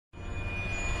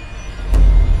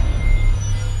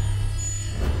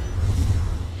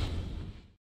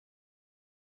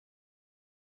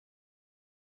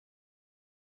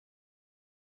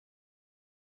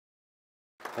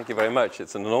Thank you very much.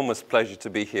 It's an enormous pleasure to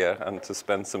be here and to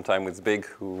spend some time with Zbig,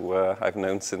 who I've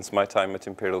known since my time at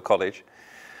Imperial College.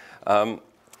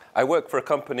 I work for a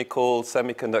company called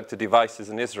Semiconductor Devices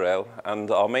in Israel, and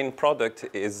our main product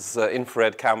is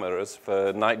infrared cameras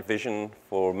for night vision,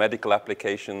 for medical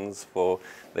applications,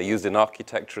 they're used in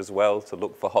architecture as well to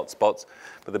look for hotspots.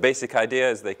 But the basic idea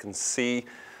is they can see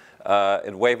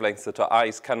in wavelengths that our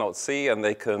eyes cannot see, and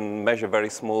they can measure very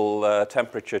small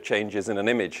temperature changes in an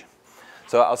image.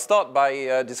 So I'll start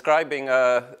by describing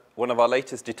one of our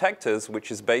latest detectors,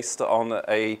 which is based on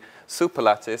a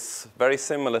superlattice, very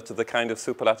similar to the kind of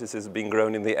superlattices being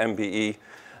grown in the MBE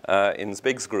in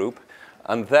Zbig's group.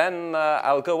 And then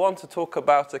I'll go on to talk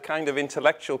about a kind of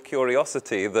intellectual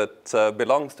curiosity that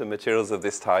belongs to materials of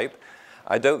this type.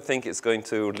 I don't think it's going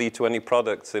to lead to any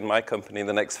products in my company in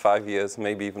the next 5 years,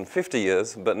 maybe even 50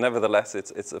 years, but nevertheless,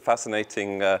 it's a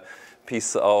fascinating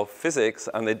piece of physics,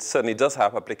 and it certainly does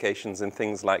have applications in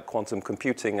things like quantum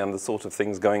computing and the sort of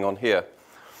things going on here.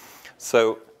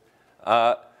 So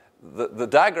the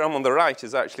diagram on the right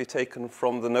is actually taken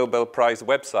from the Nobel Prize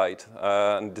website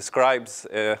and describes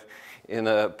in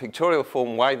a pictorial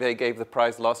form why they gave the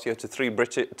prize last year to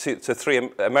three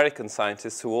American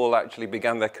scientists who all actually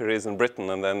began their careers in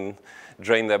Britain and then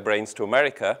drained their brains to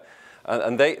America.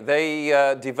 And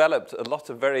they developed a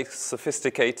lot of very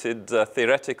sophisticated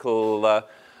theoretical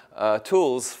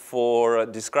tools for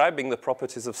describing the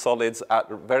properties of solids at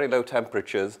very low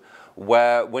temperatures,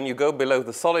 where when you go below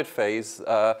the solid phase,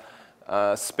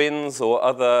 spins or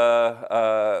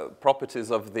other properties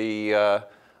of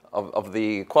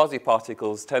the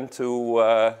quasi-particles tend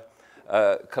to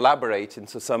collaborate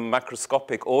into some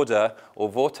macroscopic order or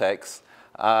vortex.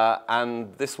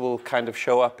 And this will kind of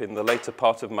show up in the later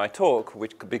part of my talk,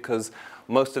 because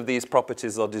most of these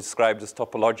properties are described as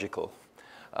topological.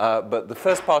 But the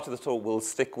first part of the talk will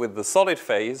stick with the solid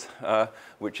phase,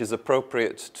 which is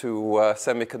appropriate to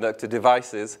semiconductor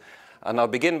devices. And I'll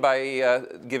begin by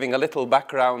giving a little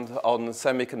background on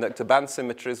semiconductor band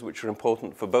symmetries, which are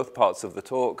important for both parts of the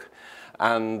talk,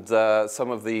 and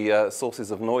some of the sources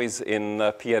of noise in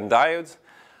PN diodes.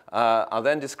 I'll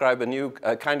then describe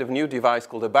a kind of new device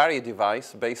called a barrier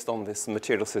device based on this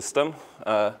material system,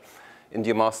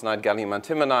 indium arsenide, gallium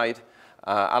antimonide,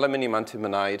 aluminium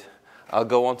antimonide. I'll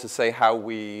go on to say how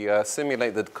we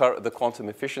simulate the quantum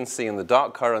efficiency in the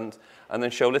dark current, and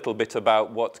then show a little bit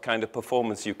about what kind of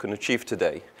performance you can achieve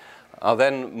today. I'll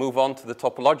then move on to the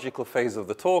topological phase of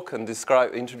the talk and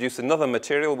introduce another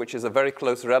material, which is a very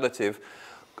close relative,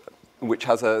 which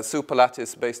has a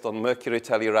superlattice based on mercury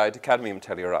telluride, cadmium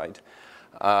telluride,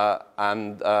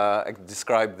 and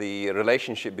describe the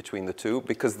relationship between the two,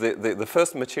 because the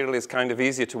first material is kind of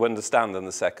easier to understand than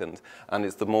the second, and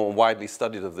it's the more widely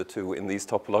studied of the two in these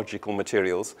topological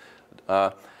materials.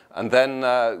 And then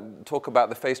talk about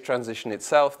the phase transition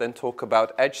itself, then talk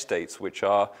about edge states, which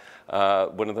are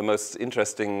one of the most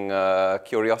interesting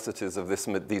curiosities of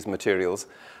these materials.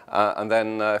 And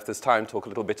then, if there's time, talk a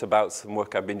little bit about some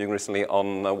work I've been doing recently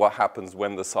on what happens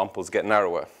when the samples get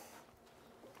narrower.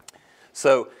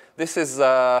 So this is,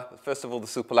 first of all, the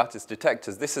superlattice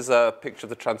detectors. This is a picture of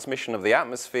the transmission of the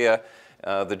atmosphere.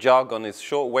 The jargon is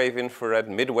short-wave infrared,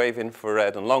 mid-wave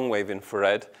infrared, and long-wave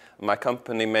infrared. My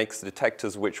company makes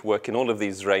detectors which work in all of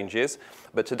these ranges.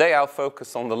 But today I'll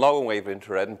focus on the long-wave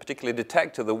infrared, and particularly a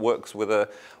detector that works with a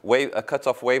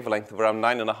cutoff wavelength of around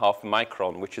 9.5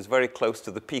 micron, which is very close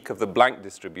to the peak of the Planck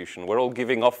distribution. We're all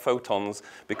giving off photons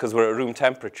because we're at room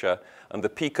temperature, and the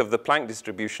peak of the Planck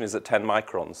distribution is at 10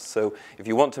 microns. So if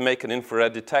you want to make an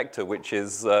infrared detector which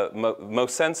is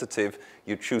most sensitive,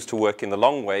 you choose to work in the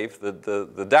long wave.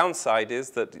 The downside is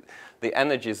that the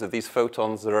energies of these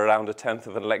photons are around 1/10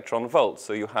 of an electron volt.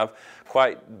 So you have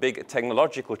quite big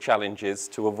technological challenges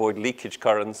to avoid leakage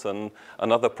currents and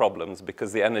other problems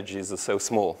because the energies are so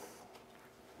small.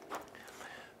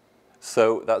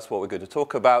 So that's what we're going to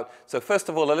talk about. So first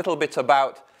of all, a little bit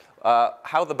about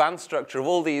how the band structure of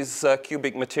all these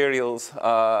cubic materials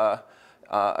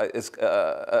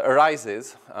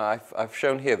arises. I've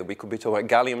shown here that we could be talking about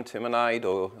gallium timonide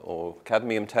or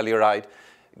cadmium telluride.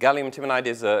 Gallium timonide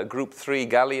is group 3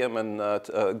 gallium and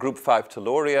group 5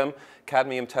 tellurium.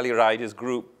 Cadmium telluride is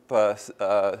group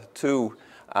 2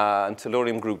 and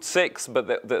tellurium group 6, but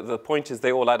the point is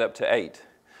they all add up to 8.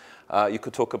 You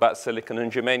could talk about silicon and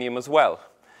germanium as well.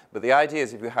 But the idea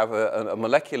is if you have a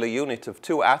molecular unit of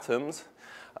 2 atoms,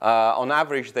 On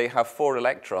average, they have 4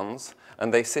 electrons,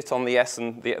 and they sit on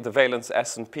the valence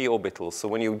s and p orbitals. So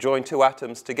when you join 2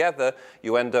 atoms together,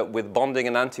 you end up with bonding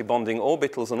and anti-bonding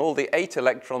orbitals, and all the 8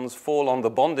 electrons fall on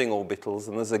the bonding orbitals,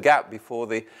 and there's a gap before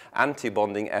the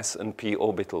anti-bonding s and p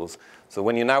orbitals. So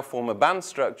when you now form a band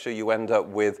structure, you end up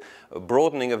with a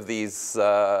broadening of these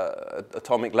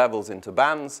atomic levels into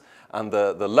bands, and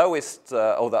the lowest,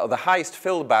 or the highest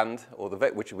filled band, or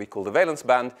which we call the valence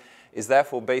band, is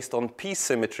therefore based on p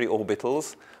symmetry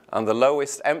orbitals, and the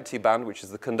lowest empty band, which is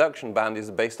the conduction band, is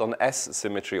based on s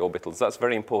symmetry orbitals. That's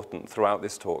very important throughout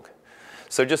this talk.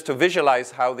 So just to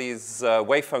visualize how these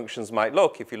wave functions might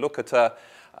look, if you look at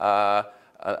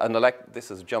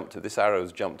this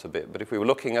arrow's jumped a bit, but if we were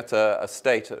looking at a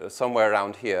state somewhere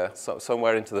around here,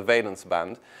 somewhere into the valence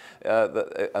band,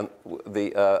 a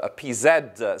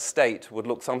pz state would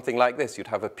look something like this. You'd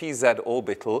have a pz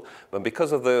orbital, but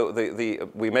because of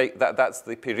that's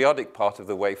the periodic part of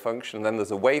the wave function, and then there's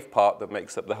a wave part that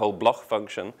makes up the whole Bloch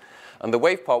function. And the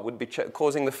wave part would be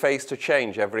causing the phase to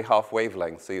change every half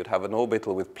wavelength. So you'd have an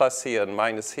orbital with plus here and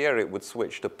minus here. It would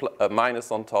switch to minus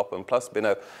on top and plus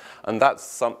below. And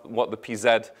that's what the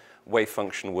pz wave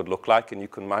function would look like. And you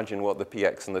can imagine what the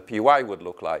px and the py would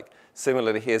look like.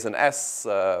 Similarly, here's an s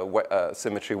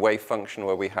symmetry wave function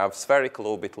where we have spherical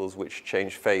orbitals which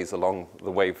change phase along the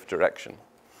wave direction.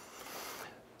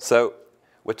 So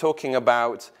we're talking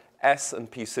about S and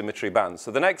P symmetry bands.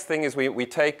 So the next thing is we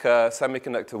take a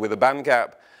semiconductor with a band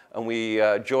gap, and we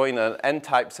join an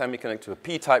N-type semiconductor to a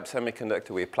P-type semiconductor.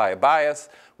 We apply a bias.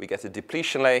 We get a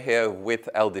depletion layer here with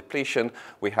L depletion.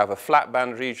 We have a flat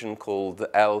band region called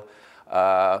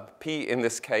LP in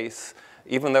this case.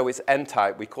 Even though it's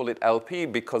N-type, we call it LP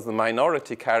because the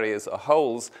minority carriers are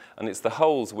holes, and it's the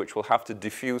holes which will have to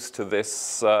diffuse to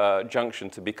this junction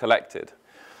to be collected.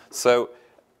 So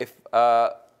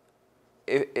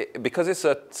because it's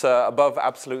at above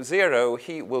absolute zero,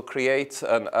 heat will create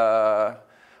an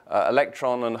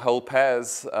electron and hole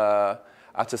pairs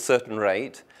at a certain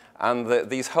rate, and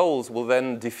these holes will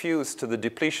then diffuse to the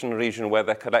depletion region where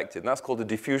they're collected. And that's called a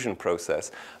diffusion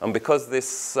process. And because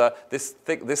this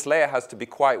layer has to be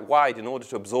quite wide in order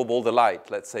to absorb all the light,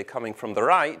 let's say coming from the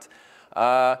right,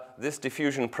 this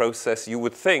diffusion process, you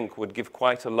would think, would give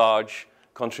quite a large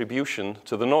contribution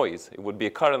to the noise. It would be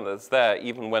a current that's there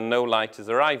even when no light is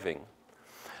arriving.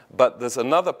 But there's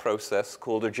another process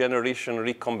called a generation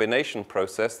recombination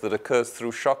process that occurs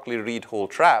through Shockley-Reed Hall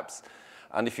traps.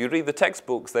 And if you read the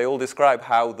textbooks, they all describe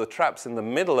how the traps in the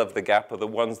middle of the gap are the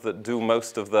ones that do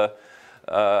most of the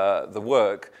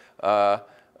work,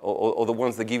 or the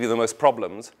ones that give you the most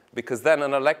problems, because then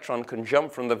an electron can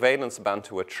jump from the valence band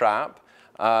to a trap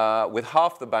with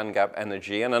half the band gap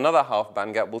energy, and another half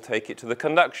band gap will take it to the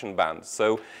conduction band.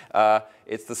 So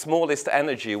it's the smallest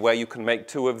energy where you can make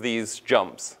 2 of these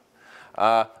jumps.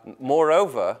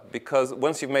 Moreover, because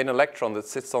once you've made an electron that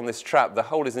sits on this trap, the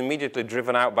hole is immediately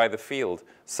driven out by the field,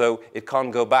 so it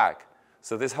can't go back.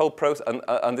 So this whole process,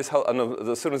 and as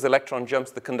soon as the electron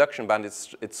jumps the conduction band,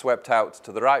 it's swept out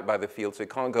to the right by the field, so it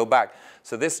can't go back.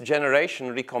 So this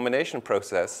generation recombination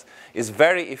process is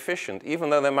very efficient, even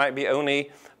though there might be only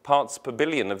parts per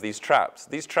billion of these traps.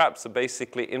 These traps are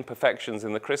basically imperfections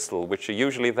in the crystal, which are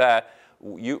usually there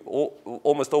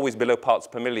almost always below parts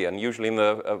per million, usually in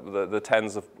the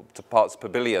tens of parts per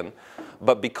billion.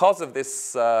 But because of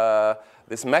this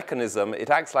this mechanism, it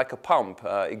acts like a pump.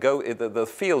 The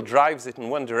field drives it in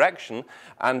one direction,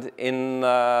 and in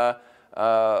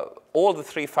all the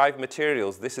 3,5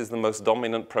 materials, this is the most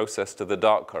dominant process to the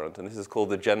dark current, and this is called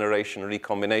the generation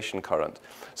recombination current.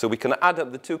 So we can add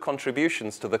up the 2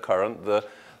 contributions to the current.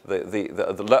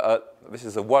 This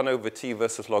is a 1 over T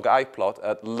versus log I plot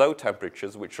at low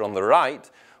temperatures, which are on the right.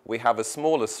 We have a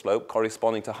smaller slope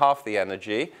corresponding to half the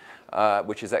energy,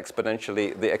 which is the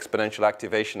exponential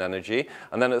activation energy.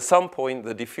 And then at some point,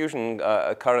 the diffusion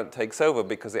current takes over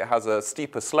because it has a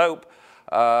steeper slope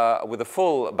with a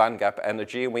full band gap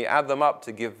energy, and we add them up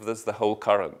to give us the whole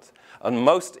current. And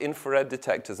most infrared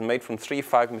detectors made from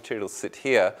 3,5 materials sit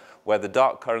here, where the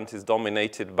dark current is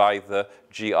dominated by the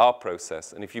GR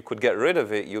process. And if you could get rid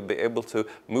of it, you'd be able to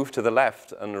move to the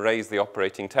left and raise the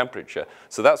operating temperature.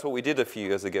 So that's what we did a few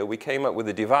years ago. We came up with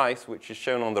a device which is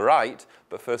shown on the right,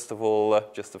 but first of all,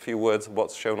 just a few words of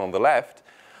what's shown on the left.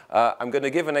 I'm going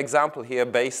to give an example here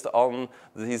based on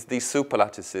these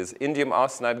superlattices. Indium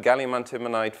arsenide, gallium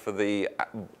antimonide for the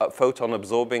photon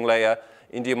absorbing layer,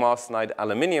 indium arsenide,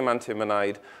 aluminium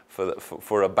antimonide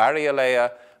for a barrier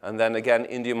layer, and then again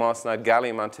indium arsenide,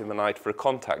 gallium antimonide for a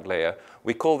contact layer.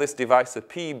 We call this device a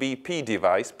PBP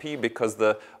device, P because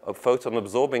the photon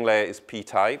absorbing layer is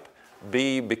P-type,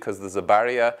 B because there's a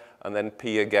barrier, and then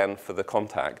P again for the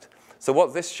contact. So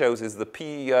what this shows is the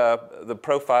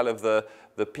profile of the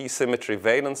P symmetry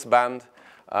valence band.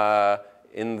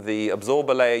 In the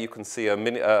absorber layer, you can see a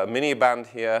mini band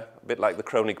here, a bit like the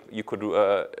Kronig. You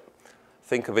could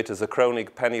think of it as a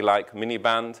Kronig penny-like mini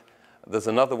band. There's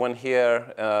another one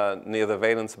here near the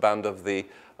valence band of the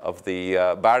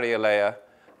barrier layer.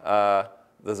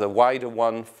 There's a wider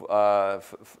one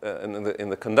in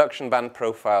the conduction band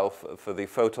profile for the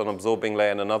photon absorbing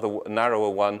layer, and another narrower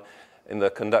one in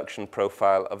the conduction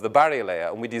profile of the barrier layer.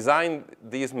 And we designed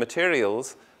these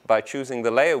materials by choosing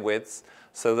the layer widths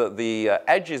so that the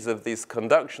edges of these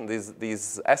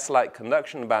S-like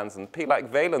conduction bands and P-like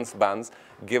valence bands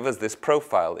give us this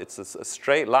profile. It's a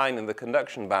straight line in the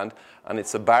conduction band, and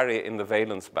it's a barrier in the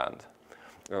valence band.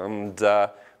 And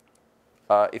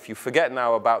if you forget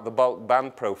now about the bulk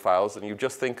band profiles and you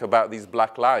just think about these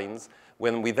black lines,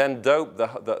 when we then dope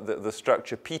the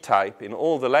structure P-type in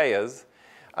all the layers,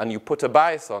 and you put a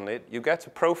bias on it, you get a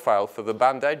profile for the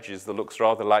band edges that looks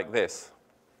rather like this.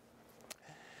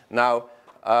 Now,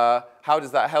 how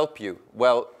does that help you?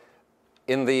 Well,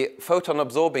 in the photon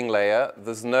absorbing layer,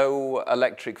 there's no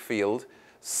electric field,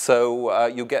 so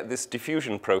you get this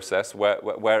diffusion process where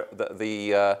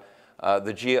the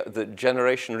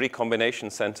generation recombination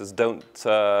centers don't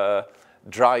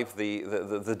drive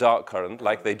the dark current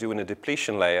like they do in a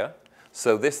depletion layer.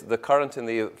 So the current in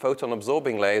the photon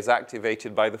absorbing layer is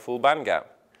activated by the full bandgap.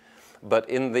 But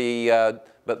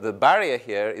the barrier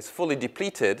here is fully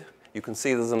depleted. You can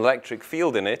see there's an electric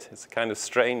field in it. It's a kind of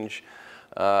strange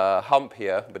hump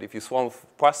here. But if you solve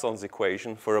Poisson's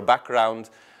equation for a background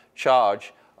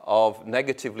charge of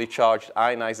negatively charged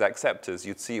ionized acceptors,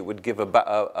 you'd see it would give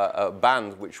a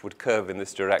band which would curve in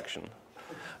this direction.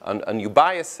 And you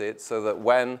bias it so that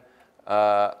when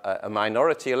a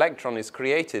minority electron is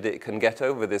created, it can get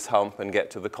over this hump and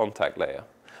get to the contact layer.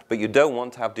 But you don't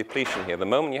want to have depletion here. The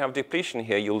moment you have depletion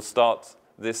here, you'll start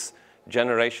this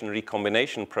generation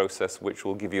recombination process, which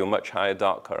will give you a much higher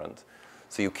dark current.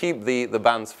 So you keep the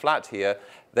bands flat here.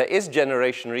 There is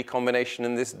generation recombination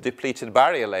in this depleted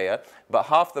barrier layer, but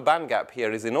half the band gap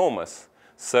here is enormous.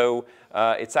 So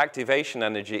its activation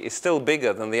energy is still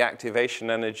bigger than the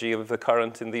activation energy of the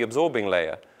current in the absorbing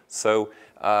layer. So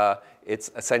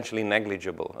it's essentially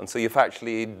negligible. And so you've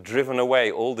actually driven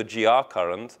away all the GR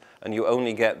current, and you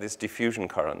only get this diffusion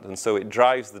current. And so it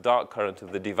drives the dark current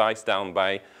of the device down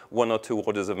by 1 or 2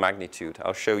 orders of magnitude.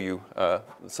 I'll show you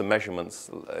some measurements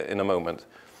in a moment.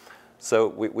 So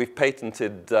we've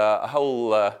patented a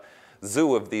whole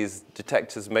zoo of these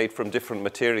detectors made from different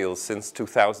materials since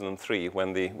 2003,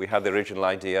 when we had the original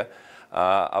idea,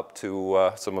 up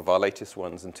to some of our latest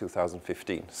ones in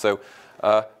 2015. So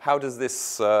how does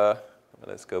this,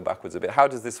 let's go backwards a bit. How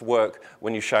does this work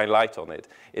when you shine light on it?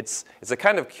 It's a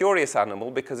kind of curious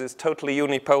animal because it's totally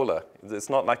unipolar. It's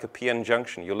not like a p-n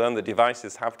junction. You learn that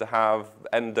devices have to have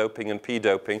n doping and p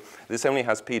doping. This only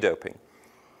has p doping.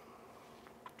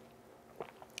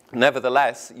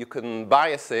 Nevertheless, you can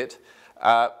bias it,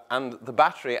 and the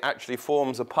battery actually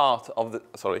forms a part of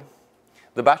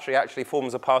the battery actually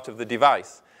forms a part of the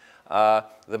device.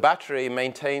 The battery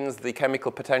maintains the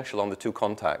chemical potential on the 2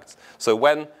 contacts. So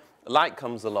when light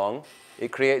comes along,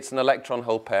 it creates an electron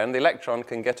hole pair, and the electron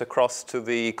can get across to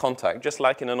the contact, just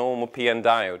like in a normal p-n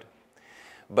diode.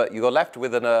 But you're left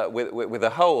with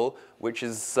a hole which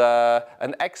is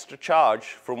an extra charge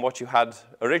from what you had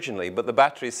originally. But the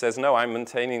battery says, no, I'm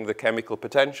maintaining the chemical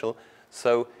potential.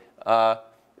 So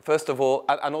first of all,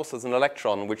 and also there's an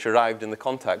electron which arrived in the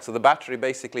contact. So the battery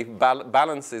basically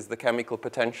balances the chemical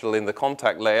potential in the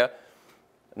contact layer.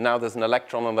 Now there's an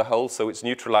electron on the hole, so it's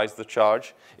neutralized the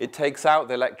charge. It takes out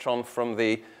the electron from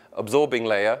the absorbing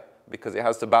layer because it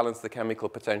has to balance the chemical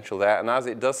potential there. And as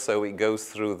it does so, it goes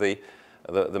through the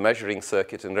measuring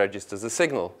circuit and registers a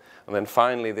signal. And then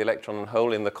finally, the electron and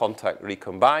hole in the contact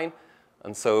recombine.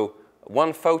 And so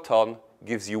 1 photon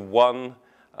gives you 1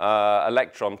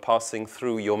 electron passing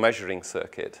through your measuring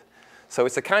circuit. So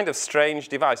it's a kind of strange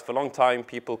device. For a long time,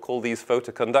 people call these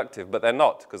photoconductive, but they're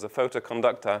not, because a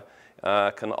photoconductor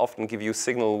can often give you a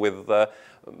signal with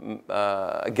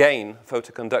a gain,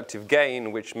 photoconductive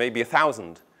gain, which may be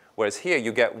 1,000. Whereas here,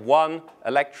 you get 1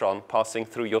 electron passing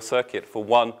through your circuit for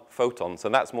 1 photon. So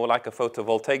that's more like a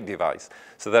photovoltaic device.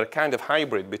 So they're a kind of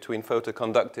hybrid between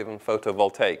photoconductive and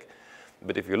photovoltaic.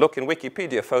 But if you look in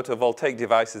Wikipedia, photovoltaic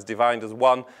device is defined as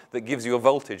one that gives you a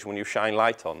voltage when you shine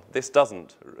light on. This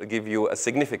doesn't give you a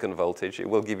significant voltage. It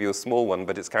will give you a small one,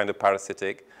 but it's kind of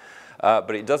parasitic.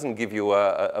 but it doesn't give you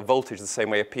a voltage the same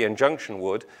way a PN junction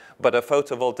would. But a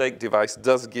photovoltaic device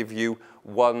does give you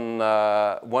one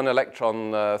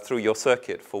electron through your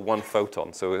circuit for one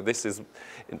photon. So this is,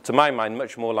 to my mind,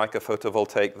 much more like a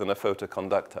photovoltaic than a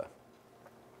photoconductor.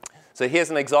 So here's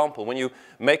an example. When you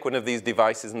make one of these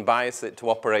devices and bias it to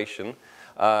operation,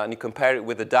 and you compare it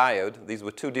with a diode, these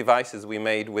were two devices we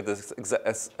made with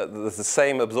the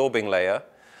same absorbing layer.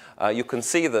 You can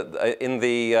see that in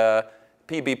the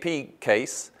PBP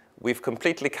case, we've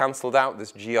completely cancelled out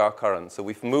this GR current. So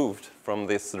we've moved from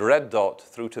this red dot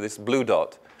through to this blue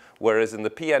dot, whereas in the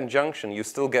PN junction, you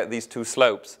still get these two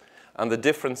slopes. And the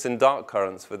difference in dark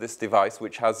currents for this device,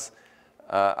 which has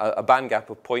a band gap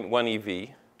of 0.1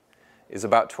 eV, is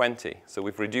about 20. So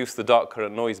we've reduced the dark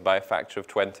current noise by a factor of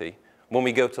 20. When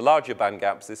we go to larger band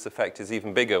gaps, this effect is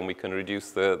even bigger, and we can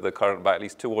reduce the current by at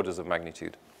least 2 orders of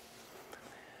magnitude.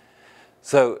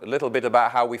 So a little bit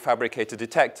about how we fabricate a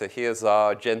detector. Here's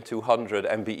our Gen 200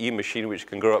 MBE machine, which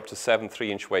can grow up to 7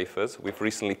 3-inch wafers. We've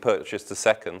recently purchased a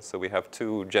second, so we have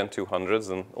 2 Gen 200s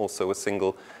and also a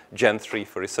single Gen 3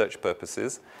 for research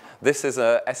purposes. This is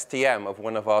a STM of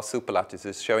one of our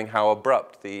superlattices, showing how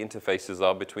abrupt the interfaces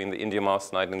are between the indium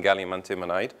arsenide and gallium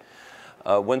antimonide.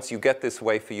 Once you get this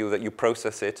wafer, you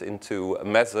process it into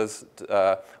mesas,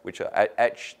 which are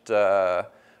etched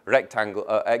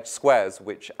etched squares,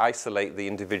 which isolate the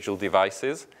individual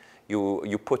devices.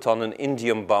 You put on an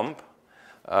indium bump.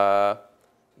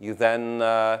 You then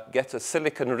get a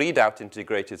silicon readout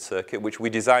integrated circuit, which we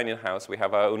design in-house. We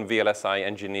have our own VLSI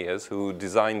engineers who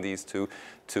design these to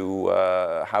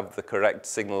have the correct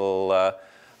signal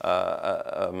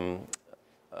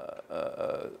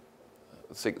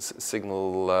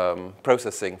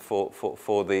processing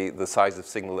for the size of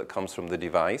signal that comes from the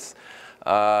device.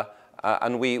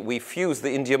 And we fuse the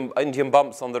indium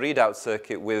bumps on the readout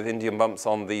circuit with indium bumps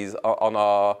on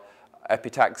our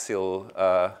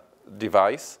epitaxial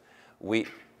device. We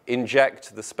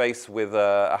inject the space with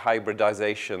a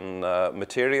hybridization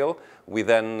material. We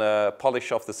then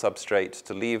polish off the substrate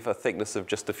to leave a thickness of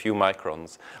just a few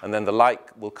microns. And then the light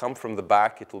will come from the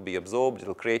back. It will be absorbed. It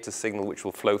will create a signal which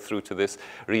will flow through to this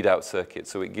readout circuit.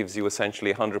 So it gives you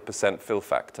essentially 100% fill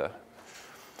factor.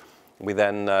 We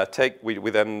then we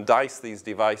then dice these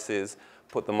devices,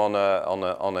 put them on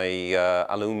a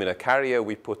alumina carrier.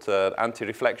 We put an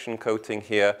anti-reflection coating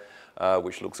here,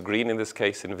 which looks green in this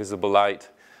case in visible light,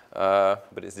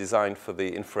 but it's designed for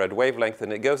the infrared wavelength,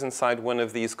 and it goes inside one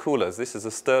of these coolers. This is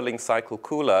a Stirling cycle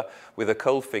cooler with a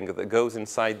cold finger that goes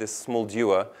inside this small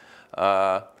dewar.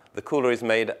 The cooler is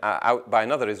made out by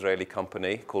another Israeli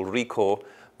company called Recor.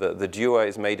 The dewar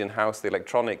is made in-house. The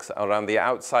electronics around the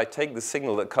outside take the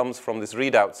signal that comes from this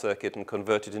readout circuit and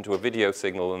convert it into a video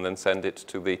signal and then send it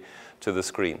to the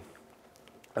screen.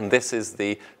 And this is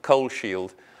the cold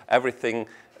shield. Everything,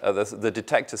 the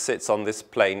detector sits on this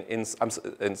plane. I'm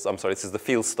sorry, this is the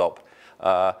field stop.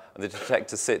 The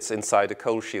detector sits inside a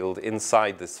cold shield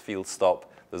inside this field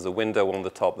stop. There's a window on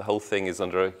the top. The whole thing is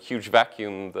under a huge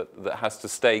vacuum that has to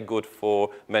stay good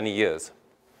for many years.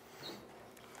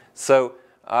 So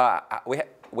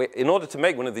in order to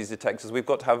make one of these detectors, we've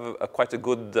got to have quite a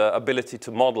good ability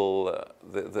to model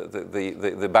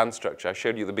the band structure. I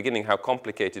showed you at the beginning how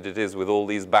complicated it is with all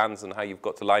these bands and how you've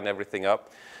got to line everything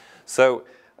up. So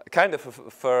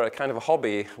for a kind of a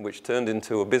hobby, which turned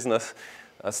into a business,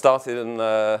 started in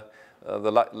the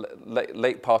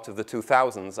late part of the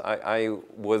 2000s, I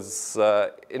was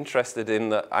interested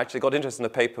in, I actually got interested in a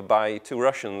paper by 2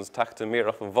 Russians,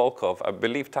 Takhtamirov and Volkov. I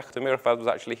believe Takhtamirov was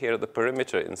actually here at the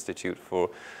Perimeter Institute for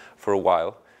a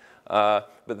while.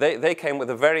 But they came with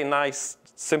a very nice,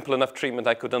 simple enough treatment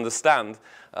I could understand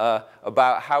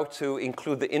about how to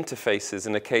include the interfaces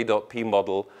in a K.P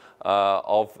model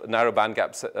of narrow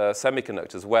bandgap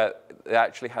semiconductors, where it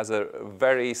actually has a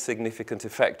very significant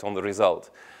effect on the result.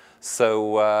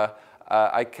 So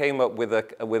I came up with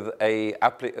a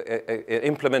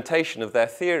implementation of their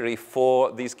theory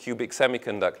for these cubic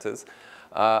semiconductors.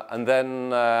 And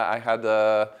then I had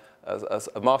a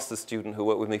master's student who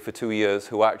worked with me for 2 years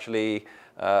who actually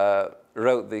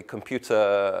wrote the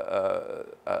computer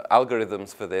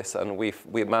algorithms for this. And we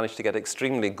managed to get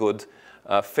extremely good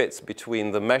fits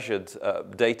between the measured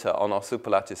data on our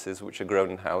superlattices, which are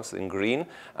grown in-house in green,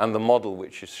 and the model,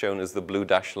 which is shown as the blue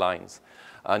dashed lines.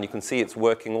 And you can see it's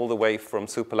working all the way from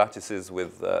superlattices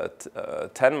with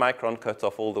 10 micron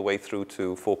cutoff all the way through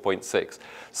to 4.6.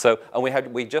 So,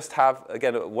 and we just have,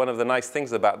 again, one of the nice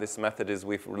things about this method is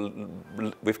we've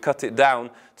cut it down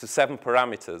to 7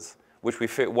 parameters, which we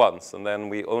fit once. And then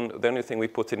the only thing we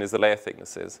put in is the layer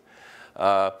thicknesses.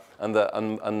 And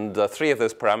 3 of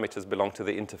those parameters belong to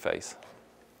the interface.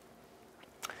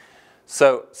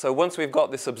 So once we've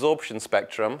got this absorption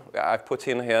spectrum, I've put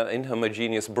in here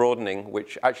inhomogeneous broadening,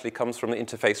 which actually comes from the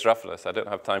interface roughness. I don't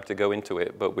have time to go into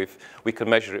it, but we can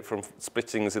measure it from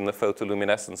splittings in the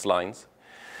photoluminescence lines.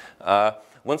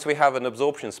 Once we have an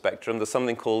absorption spectrum, there's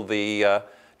something called the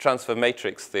transfer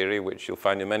matrix theory, which you'll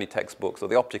find in many textbooks, or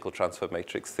the optical transfer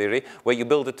matrix theory, where you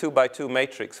build a 2x2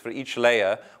 matrix for each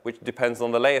layer, which depends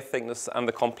on the layer thickness and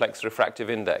the complex refractive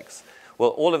index.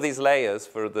 Well, all of these layers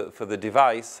for the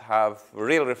device have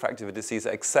real refractive indices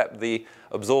except the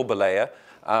absorber layer,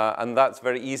 and that's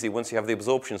very easy once you have the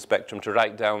absorption spectrum to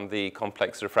write down the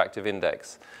complex refractive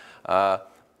index.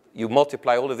 You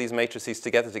multiply all of these matrices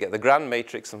together to get the grand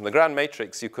matrix, and from the grand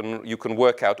matrix you can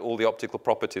work out all the optical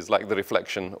properties like the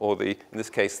reflection or in this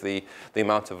case the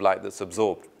amount of light that's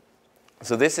absorbed.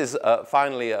 So this is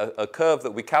finally a curve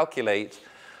that we calculate.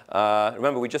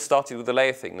 Remember, we just started with the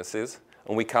layer thicknesses,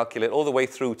 and we calculate all the way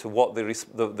through to what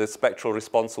the spectral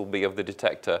response will be of the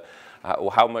detector,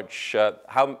 or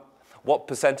what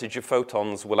percentage of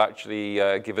photons will actually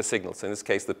give a signal. So in this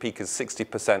case, the peak is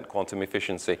 60% quantum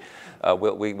efficiency.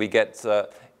 We get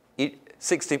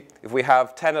 60. If we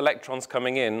have 10 electrons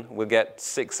coming in, we'll get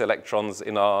 6 electrons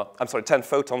in our. 10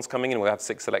 photons coming in, we'll have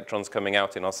 6 electrons coming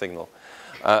out in our signal.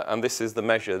 And this is the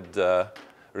measured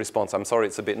response. I'm sorry,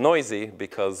 it's a bit noisy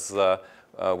because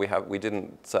we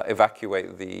didn't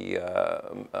evacuate the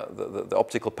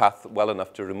optical path well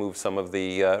enough to remove some of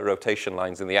the rotation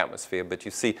lines in the atmosphere, but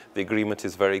you see the agreement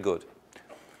is very good.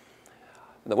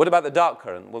 Now, what about the dark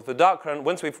current? Well, the dark current,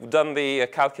 once we've done the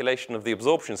calculation of the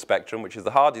absorption spectrum, which is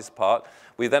the hardest part,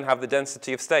 we then have the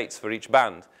density of states for each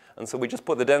band. And so we just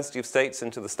put the density of states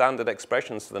into the standard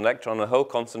expressions for the electron and hole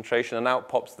concentration, and out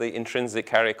pops the intrinsic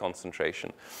carrier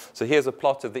concentration. So here's a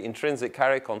plot of the intrinsic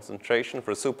carrier concentration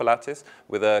for a superlattice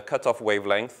with a cutoff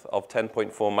wavelength of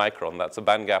 10.4 micron. That's a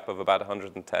bandgap of about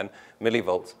 110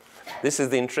 millivolts. This is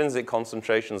the intrinsic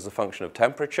concentration as a function of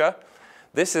temperature.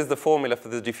 This is the formula for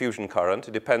the diffusion current.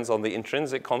 It depends on the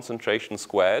intrinsic concentration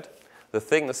squared, the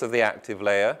thickness of the active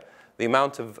layer, the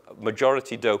amount of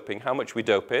majority doping, how much we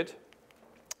dope it,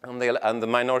 and the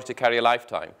minority carrier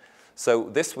lifetime. So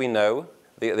this we know,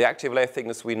 the active layer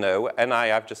thickness we know, Ni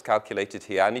I've just calculated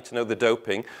here. I need to know the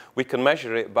doping. We can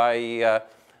measure it by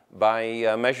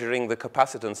measuring the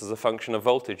capacitance as a function of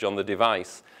voltage on the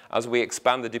device. As we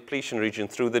expand the depletion region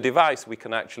through the device, we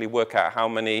can actually work out how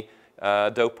many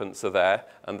dopants are there,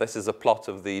 and this is a plot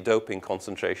of the doping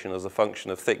concentration as a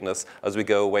function of thickness as we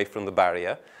go away from the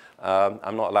barrier.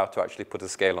 I'm not allowed to actually put a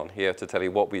scale on here to tell you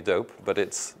what we dope, but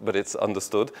it's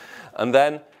understood. And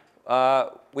then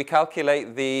we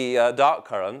calculate the dark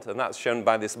current, and that's shown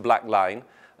by this black line,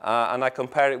 and I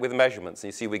compare it with measurements. And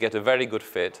you see we get a very good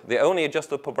fit. The only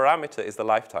adjustable parameter is the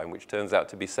lifetime, which turns out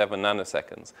to be 7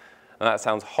 nanoseconds. And that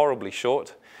sounds horribly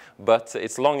short, but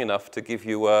it's long enough to give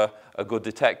you a good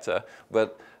detector.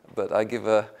 But I give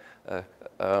a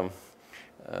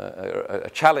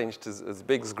challenge to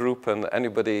Big's group and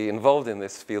anybody involved in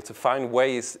this field to find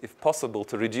ways, if possible,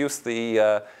 to reduce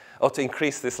or to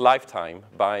increase this lifetime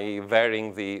by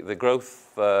varying the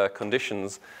growth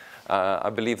conditions. I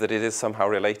believe that it is somehow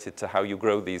related to how you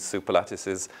grow these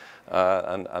superlattices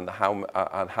and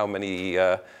how many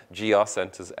GR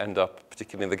centers end up,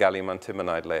 particularly in the gallium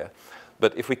antimonide layer.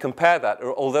 But if we compare that,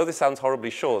 although this sounds horribly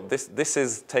short, this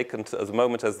is taken at the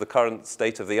moment as the current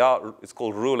state of the art. It's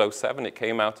called Rule 07. It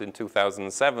came out in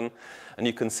 2007. And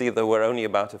you can see that we're only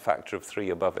about a factor of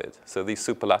 3 above it. So these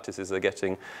superlattices are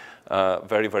getting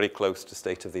very, very close to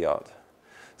state of the art.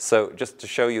 So just to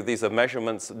show you, these are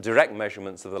measurements, direct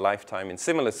measurements of the lifetime in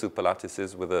similar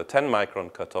superlattices with a 10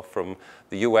 micron cutoff from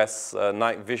the US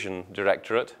Night Vision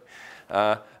Directorate.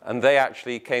 And they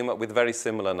actually came up with very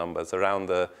similar numbers, around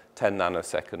the 10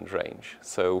 nanosecond range.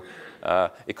 So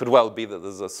it could well be that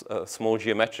there's a small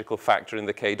geometrical factor in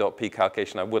the k.p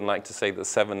calculation. I wouldn't like to say that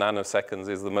 7 nanoseconds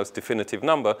is the most definitive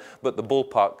number, but the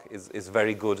ballpark is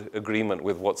very good agreement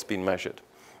with what's been measured.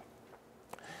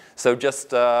 So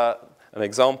just an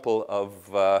example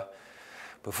of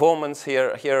performance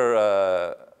here. Here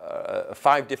are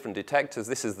 5 different detectors.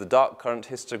 This is the dark current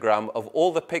histogram of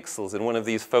all the pixels in one of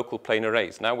these focal plane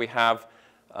arrays. Now we have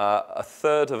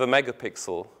 1/3 of a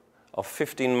megapixel of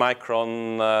 15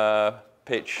 micron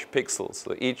pitch pixels.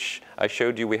 So each, I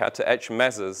showed you we had to etch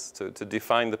measures to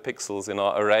define the pixels in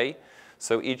our array.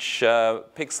 So each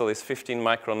pixel is 15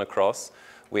 micron across.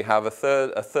 We have a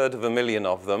third of a million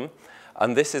of them.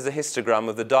 And this is a histogram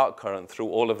of the dark current through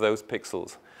all of those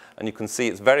pixels. And you can see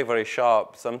it's very, very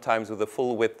sharp, sometimes with a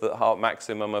full width at heart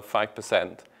maximum of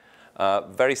 5%.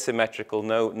 Very symmetrical,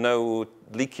 no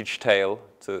leakage tail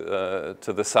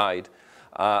to the side.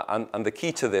 And the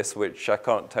key to this, which I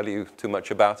can't tell you too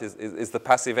much about, is the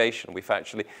passivation. We've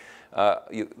actually,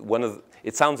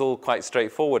 it sounds all quite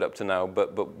straightforward up to now,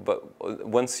 but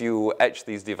once you etch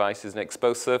these devices in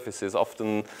exposed surfaces,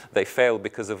 often they fail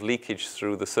because of leakage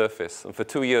through the surface. And for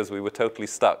 2 years, we were totally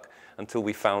stuck until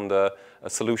we found a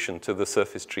solution to the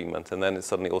surface treatment, and then it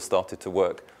suddenly all started to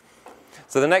work.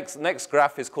 So the next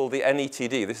graph is called the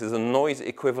NETD. This is a noise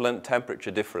equivalent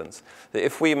temperature difference.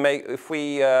 If we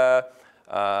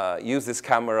use this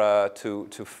camera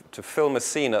to film a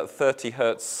scene at 30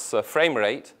 hertz frame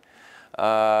rate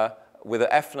with an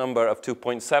F number of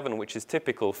 2.7, which is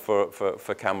typical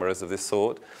for cameras of this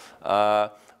sort,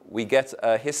 we get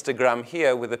a histogram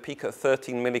here with a peak at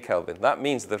 13 millikelvin. That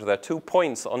means that if there are 2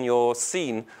 points on your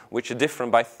scene which are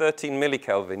different by 13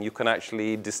 millikelvin, you can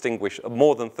actually distinguish,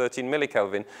 more than 13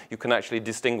 millikelvin, you can actually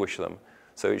distinguish them.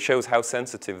 So it shows how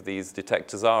sensitive these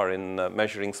detectors are in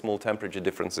measuring small temperature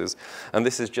differences. And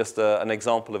this is just an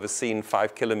example of a scene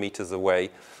 5 kilometers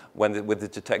away with the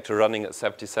detector running at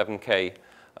 77K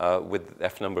with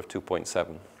F number of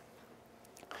 2.7.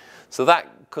 So that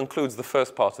concludes the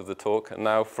first part of the talk. And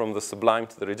now from the sublime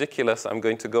to the ridiculous, I'm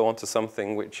going to go on to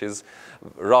something which is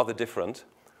rather different.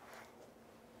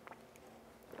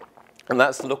 And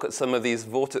that's to look at some of these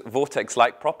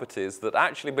vortex-like properties that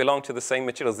actually belong to the same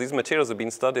materials. These materials have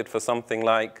been studied for something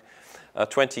like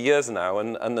 20 years now.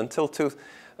 And until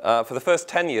for the first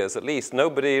 10 years at least,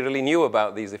 nobody really knew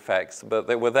about these effects, but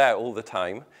they were there all the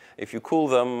time. If you cool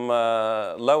them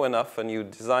low enough and you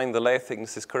design the layer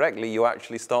thicknesses correctly, you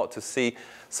actually start to see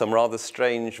some rather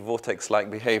strange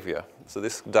vortex-like behavior. So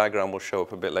this diagram will show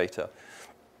up a bit later.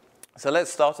 So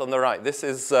let's start on the right. This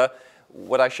is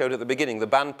what I showed at the beginning, the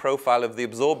band profile of the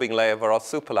absorbing layer of our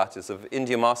superlattice of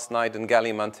indium arsenide and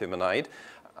gallium antimonide.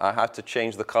 I had to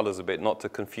change the colors a bit, not to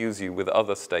confuse you with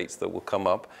other states that will come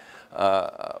up,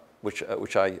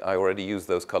 which I already used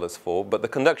those colors for. But the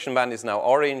conduction band is now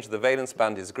orange, the valence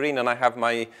band is green, and I have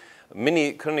my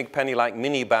Koenig-Penny-like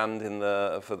mini band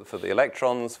for the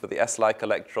electrons, for the S-like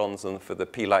electrons, and for the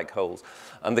P-like holes.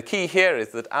 And the key here is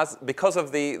that because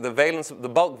of the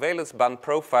bulk valence band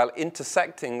profile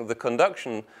intersecting the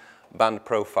conduction band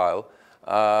profile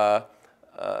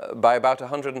by about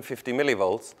 150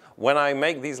 millivolts, when I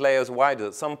make these layers wider,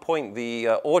 at some point the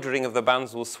ordering of the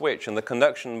bands will switch, and the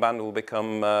conduction band will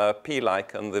become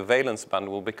P-like, and the valence band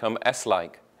will become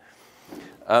S-like.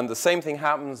 And the same thing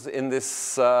happens in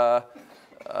this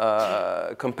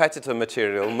competitor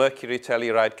material, mercury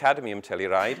telluride, cadmium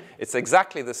telluride. It's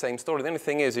exactly the same story. The only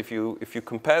thing is, if you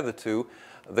compare the two,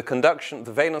 the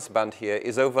valence band here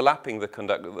is overlapping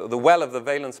the well of the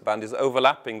valence band is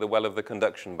overlapping the well of the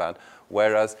conduction band,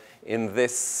 whereas in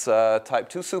this type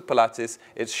 2 superlattice,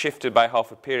 it's shifted by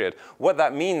half a period. What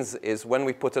that means is when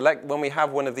we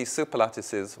have one of these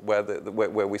superlattices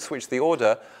where we switch the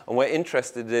order, and we're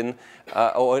interested in,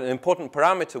 or an important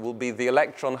parameter will be the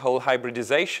electron-hole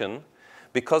hybridization.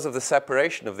 Because of the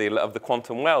separation of the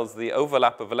quantum wells, the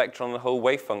overlap of electron and hole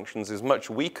wave functions is much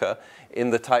weaker in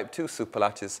the type 2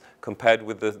 superlattice compared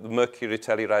with the mercury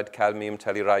telluride, cadmium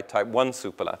telluride type 1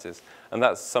 superlattice. And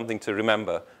that's something to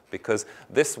remember, because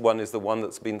this one is the one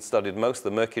that's been studied most,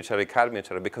 the mercury telluride, cadmium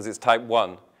telluride, because it's type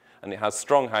 1, and it has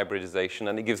strong hybridization,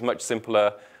 and it gives much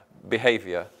simpler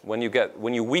behavior. When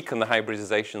you weaken the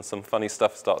hybridization, some funny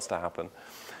stuff starts to happen.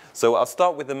 So I'll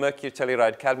start with the mercury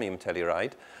telluride, cadmium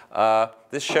telluride.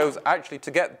 This shows actually to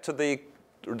get to the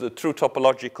true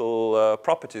topological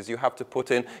properties, you have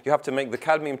to make the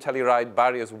cadmium telluride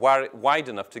barriers wide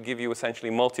enough to give you essentially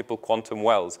multiple quantum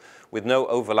wells with no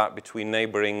overlap between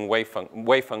neighboring wave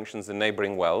functions and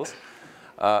neighboring wells.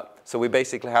 So we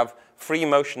basically have free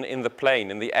motion in the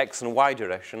plane in the x and y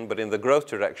direction, but in the growth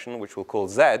direction, which we'll call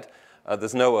z,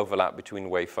 there's no overlap between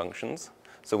wave functions.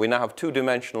 So we now have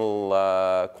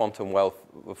two-dimensional quantum well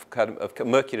of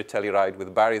mercury telluride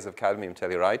with barriers of cadmium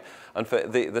telluride. And for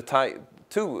the type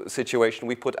 2 situation,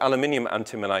 we put aluminium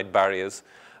antimonide barriers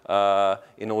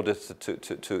in order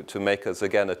to make us,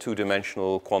 again, a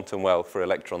two-dimensional quantum well for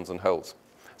electrons and holes.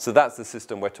 So that's the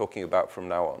system we're talking about from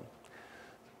now on.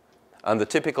 And the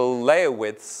typical layer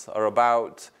widths are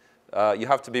about, you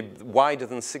have to be wider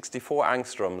than 64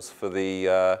 angstroms for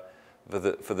the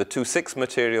 2,6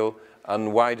 material,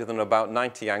 and wider than about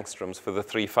 90 angstroms for the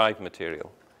 3,5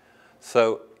 material.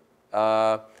 So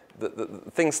the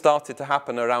thing started to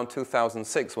happen around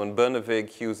 2006 when Bernavig,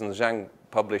 Hughes, and Zhang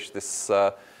published this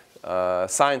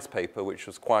science paper, which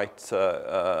was quite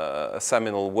a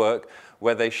seminal work,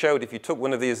 where they showed if you took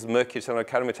one of these mercury telluride,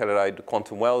 cadmium telluride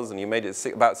quantum wells and you made it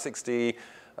about 62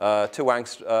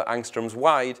 angstroms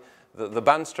wide, the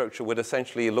band structure would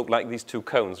essentially look like these two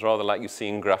cones, rather like you see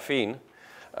in graphene.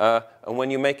 And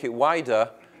when you make it wider,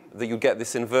 that you get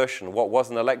this inversion. What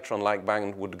was an electron-like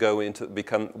band would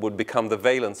become the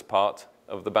valence part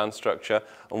of the band structure,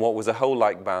 and what was a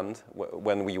hole-like band,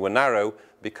 when we were narrow,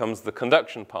 becomes the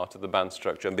conduction part of the band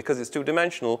structure. And because it's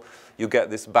two-dimensional, you get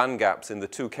this band gaps in the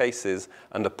two cases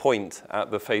and a point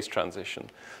at the phase transition.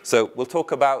 So we'll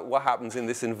talk about what happens in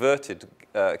this inverted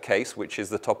case, which is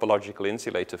the topological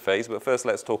insulator phase. But first,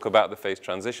 let's talk about the phase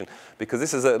transition, because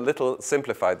this is a little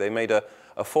simplified. They made a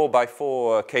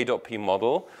 4x4 K.P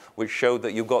model, which showed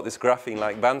that you've got this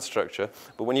graphene-like band structure.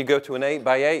 But when you go to an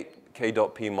 8x8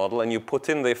 K.P model and you put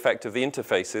in the effect of the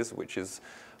interfaces, which is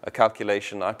a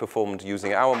calculation I performed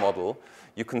using our model,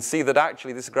 you can see that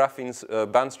actually this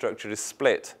graphene band structure is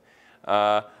split.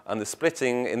 And the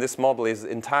splitting in this model is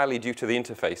entirely due to the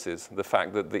interfaces, the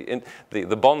fact that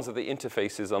the bonds of the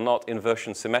interfaces are not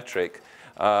inversion symmetric.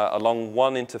 Along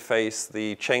one interface,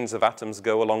 the chains of atoms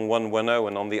go along 110,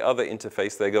 and on the other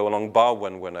interface, they go along bar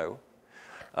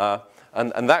 110.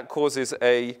 And that causes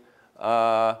a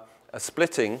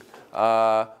splitting,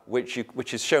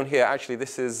 which is shown here. Actually,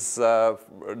 this is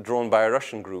drawn by a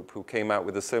Russian group who came out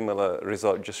with a similar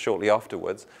result just shortly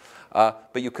afterwards.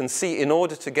 But you can see, in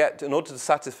order to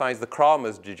satisfy the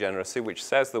Kramer's degeneracy, which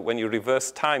says that when you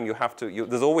reverse time,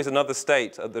 there's always another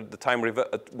state at the time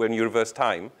when you reverse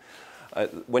time.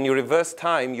 When you reverse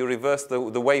time, you reverse the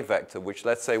wave vector, which,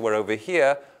 let's say we're over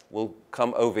here, will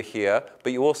come over here,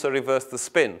 but you also reverse the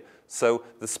spin. So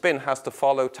the spin has to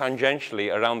follow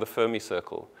tangentially around the Fermi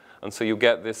circle. And so you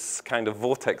get this kind of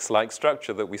vortex-like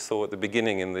structure that we saw at the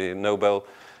beginning in the Nobel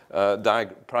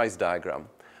Prize diagram.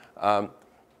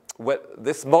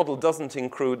 This model doesn't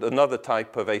include another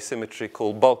type of asymmetry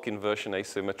called bulk inversion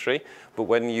asymmetry, but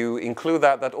when you include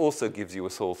that, that also gives you a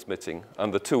soul splitting,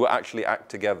 and the two actually act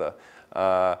together.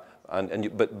 But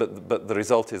the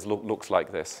result looks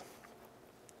like this.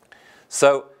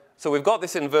 So we've got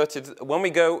this inverted. When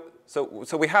we go,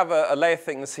 so we have a layer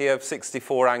thickness here of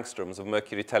 64 angstroms of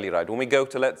mercury telluride. When we go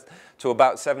to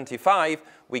about 75,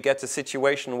 we get a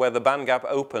situation where the band gap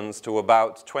opens to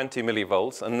about 20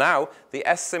 millivolts. And now the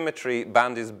S symmetry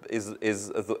band is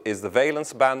the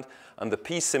valence band, and the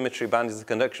P symmetry band is the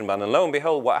conduction band. And lo and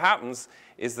behold, what happens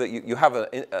is that you have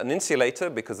an insulator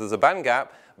because there's a band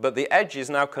gap, but the edges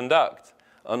now conduct.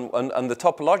 And the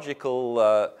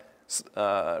topological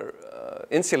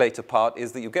insulator part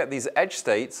is that you get these edge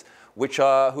states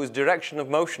whose direction of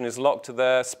motion is locked to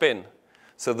their spin.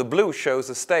 So the blue shows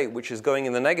a state which is going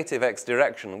in the negative x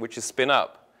direction, which is spin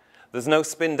up. There's no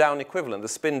spin down equivalent. The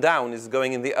spin down is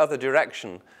going in the other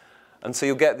direction. And so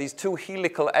you get these two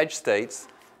helical edge states.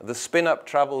 The spin up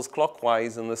travels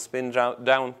clockwise and the spin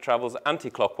down travels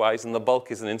anti-clockwise, and the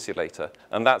bulk is an insulator.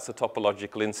 And that's a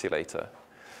topological insulator.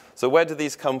 So where do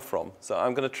these come from? So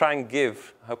I'm going to try and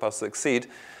give, I hope I'll succeed,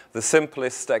 the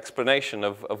simplest explanation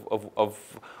of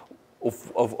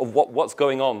what's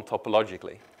going on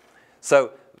topologically.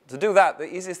 So to do that,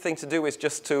 the easiest thing to do is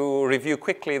just to review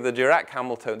quickly the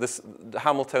the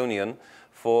Hamiltonian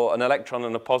for an electron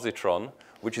and a positron,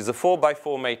 which is a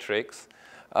 4x4 matrix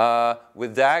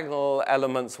with diagonal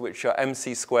elements which are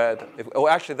mc squared.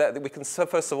 Actually, we can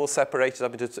first of all separate it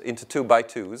up into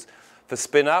 2x2s. For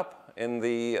spin up,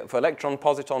 for electron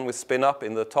positron with spin up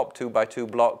in the top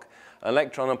 2x2 block,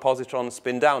 electron and positron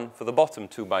spin down for the bottom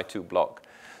 2x2 block.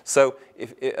 So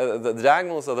the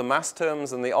diagonals are the mass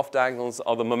terms and the off-diagonals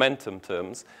are the momentum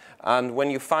terms. And when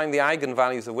you find the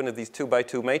eigenvalues of one of these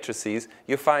 2x2 matrices,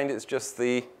 you find it's just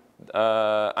the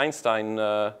Einstein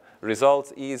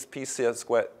result. E is p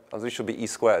squared, or this should be E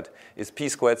squared, is p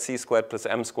squared c squared plus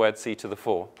m squared c to the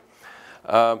 4.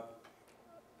 And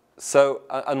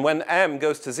when m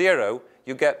goes to 0,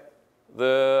 you get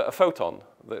a photon.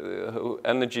 The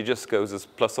energy just goes as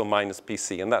plus or minus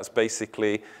pc, and that's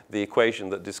basically the equation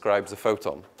that describes a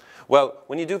photon. Well,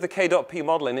 when you do the K.P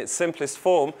model in its simplest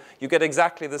form, you get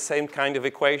exactly the same kind of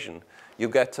equation. You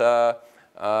get a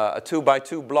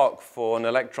 2x2 block for an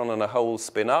electron and a hole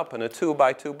spin up, and a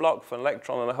 2x2 block for an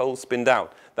electron and a hole spin down.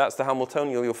 That's the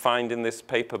Hamiltonian you'll find in this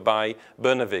paper by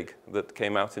Bernavig that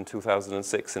came out in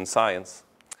 2006 in Science.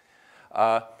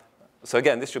 So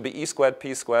again, this should be E squared,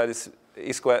 P squared,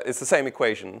 E squared. It's the same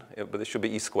equation, but it should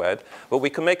be E squared. But we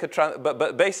can make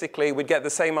but basically we'd get the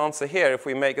same answer here if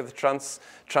we make the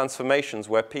transformations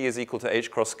where P is equal to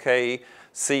H cross K,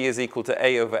 C is equal to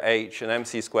A over H, and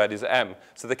MC squared is M.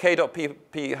 So the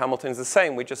K.P Hamiltonian is the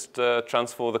same. We just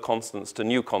transfer the constants to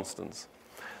new constants.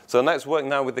 So let's work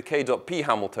now with the K.P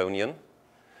Hamiltonian.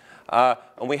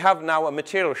 And we have now a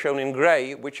material shown in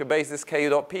gray which obeys this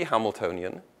K.P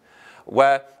Hamiltonian,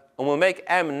 and we'll make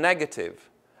M negative.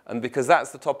 And because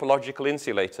that's the topological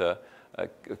insulator,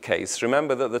 case,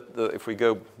 remember that if we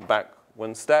go back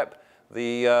one step,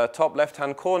 the top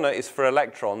left-hand corner is for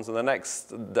electrons, and the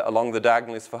next along the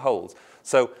diagonal is for holes.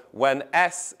 So when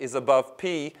S is above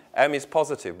P, M is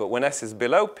positive, but when S is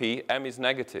below P, M is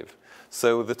negative.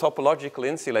 So the topological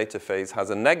insulator phase has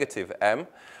a negative M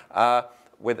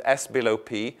with S below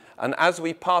P, and as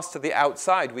we pass to the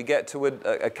outside, we get to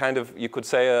a kind of, you could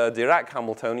say, a Dirac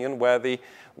Hamiltonian where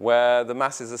the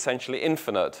mass is essentially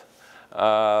infinite,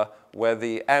 where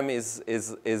the M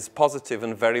is positive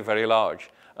and very, very large.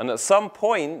 And at some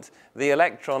point, the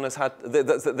electron has had,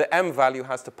 the M value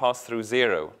has to pass through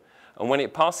 0. And when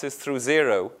it passes through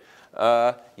 0,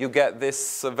 you get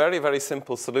this very, very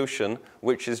simple solution,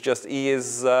 which is just E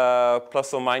is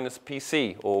plus or minus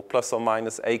PC, or plus or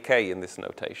minus AK in this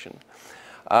notation.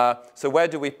 So where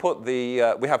do we put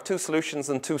the, we have two solutions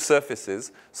and two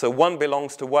surfaces. So one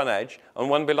belongs to one edge, and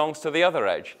one belongs to the other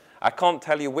edge. I can't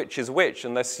tell you which is which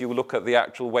unless you look at the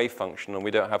actual wave function, and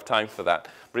we don't have time for that.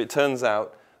 But it turns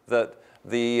out that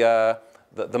the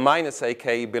minus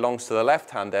AK belongs to the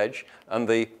left-hand edge, and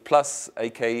the plus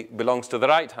AK belongs to the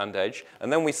right-hand edge.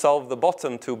 And then we solve the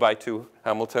bottom 2 by 2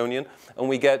 Hamiltonian, and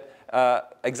we get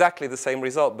exactly the same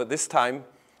result. But this time,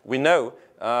 we know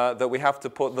that we have to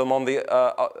put them on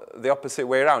the opposite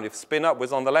way around. If spin up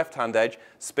was on the left-hand edge,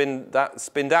 spin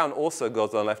down also goes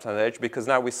on the left-hand edge, because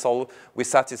now we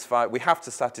have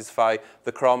to satisfy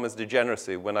the Kramers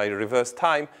degeneracy. When I reverse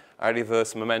time, I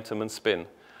reverse momentum and spin.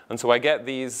 And so I get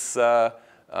these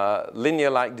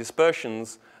linear-like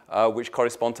dispersions which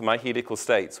correspond to my helical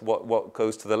states. What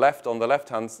goes to the left on the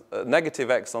left-hand, negative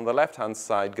X on the left-hand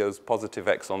side goes positive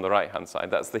X on the right-hand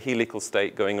side. That's the helical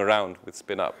state going around with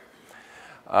spin up.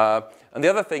 And the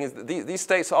other thing is that these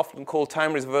states are often called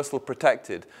time reversal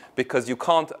protected, because you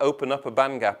can't open up a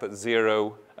bandgap at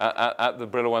 0 at the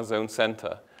Brillouin zone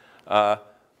center.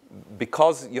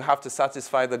 Because you have to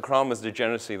satisfy the Kramers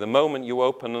degeneracy. The moment you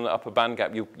open an upper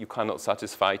bandgap, you cannot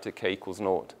satisfy to k equals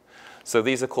 0. So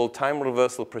these are called time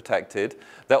reversal protected.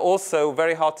 They're also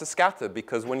very hard to scatter,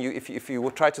 because when if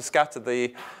you try to scatter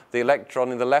the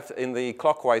electron in the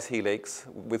clockwise helix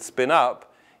with spin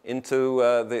up into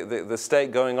the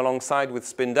state going alongside with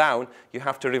spin down, you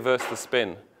have to reverse the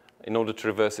spin in order to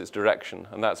reverse its direction,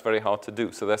 and that's very hard to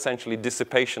do. So they're essentially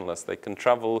dissipationless. They can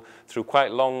travel through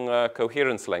quite long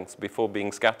coherence lengths before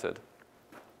being scattered.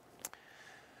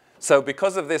 So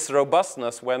because of this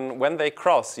robustness, when they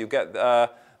cross, you get,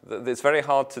 it's very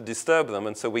hard to disturb them,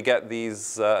 and so we get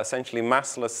these essentially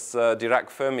massless Dirac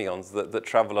fermions that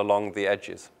travel along the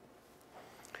edges.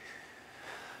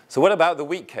 So what about the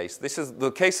weak case? This is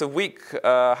the case of weak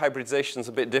hybridization is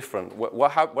a bit different.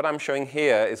 What I'm showing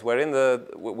here is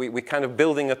we're kind of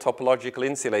building a topological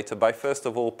insulator by first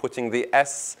of all putting the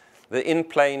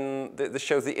in-plane. This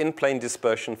shows the in-plane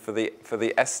dispersion for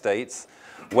the S states,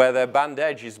 where their band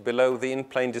edge is below the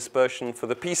in-plane dispersion for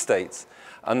the P states.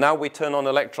 And now we turn on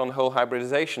electron-hole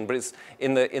hybridization, but it's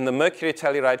in the mercury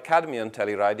telluride, cadmium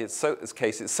telluride, it's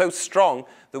so strong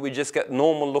that we just get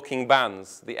normal-looking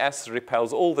bands. The S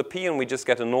repels all the P, and we just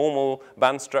get a normal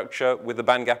band structure with the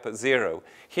band gap at 0.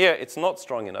 Here, it's not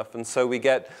strong enough, and so we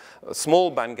get small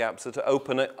band gaps that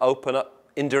open up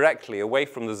indirectly away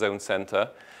from the zone center.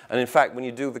 And in fact, when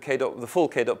you do the full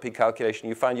k.p calculation,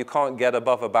 you find you can't get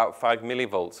above about 5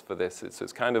 millivolts for this.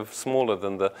 It's kind of smaller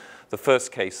than the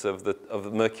first case of the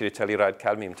mercury telluride,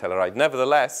 cadmium telluride.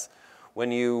 Nevertheless,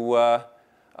 when you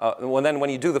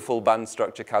do the full band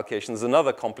structure calculation, there's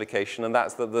another complication, and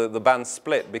that's that the bands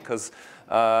split because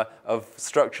of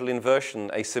structural inversion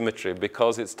asymmetry.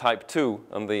 Because it's type 2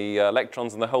 and the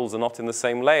electrons and the holes are not in the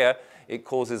same layer, it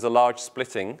causes a large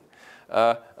splitting.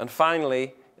 And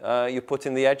finally, you put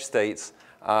in the edge states,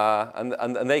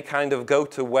 and they kind of go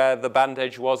to where the band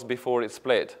edge was before it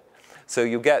split. So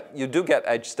you do get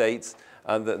edge states,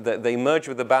 and they merge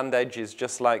with the band edges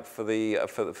just like for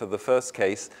the first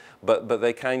case, but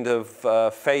they kind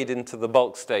of fade into the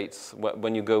bulk states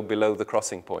when you go below the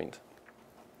crossing point.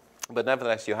 But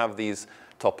nevertheless, you have these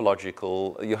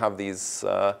topological, you have these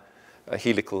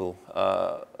helical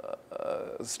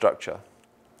structure.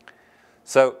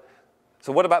 So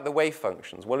what about the wave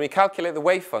functions? When we calculate the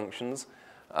wave functions,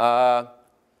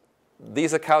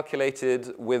 these are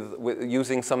calculated with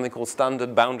using something called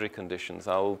standard boundary conditions.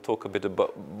 I'll talk a bit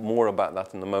more about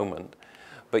that in a moment.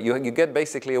 But you get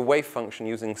basically a wave function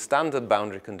using standard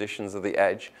boundary conditions of the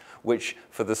edge, which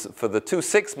for the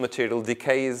 2,6 material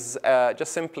decays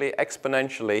just simply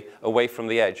exponentially away from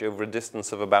the edge over a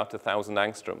distance of about 1,000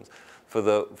 angstroms. For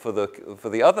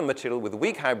the other material with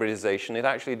weak hybridization, it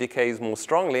actually decays more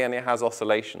strongly, and it has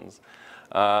oscillations.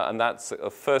 And that's a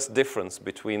first difference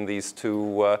between these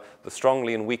two, the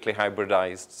strongly and weakly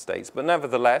hybridized states. But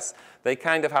nevertheless, they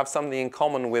kind of have something in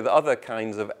common with other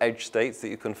kinds of edge states that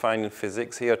you can find in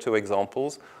physics. Here are two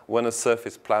examples. One is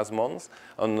surface plasmons,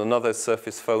 and another is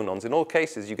surface phonons. In all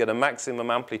cases, you get a maximum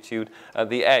amplitude at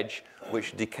the edge,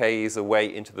 which decays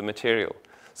away into the material.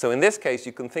 So in this case,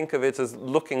 you can think of it as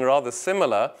looking rather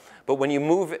similar, but when you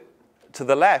move it to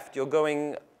the left, you're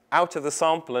going out of the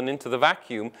sample and into the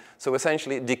vacuum. So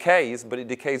essentially it decays, but it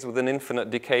decays with an infinite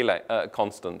decay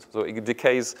constant. So it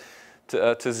decays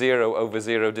to 0 over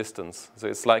 0 distance. So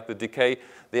it's like the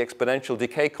exponential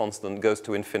decay constant goes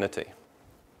to infinity.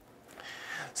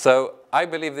 So I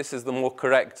believe this is the more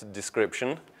correct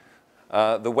description.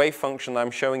 The wave function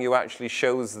I'm showing you actually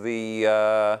shows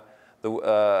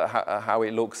how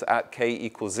it looks at k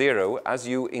equals 0. As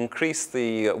you increase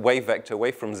the wave vector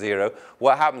away from 0,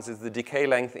 what happens is the decay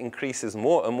length increases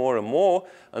more and more and more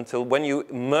until when you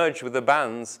merge with the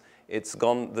bands,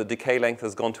 the decay length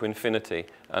has gone to infinity,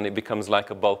 and it becomes like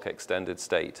a bulk extended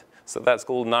state. So that's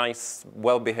called nice,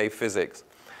 well-behaved physics.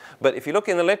 But if you look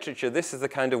in the literature, this is the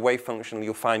kind of wave function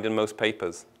you'll find in most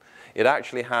papers. It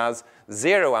actually has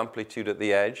 0 amplitude at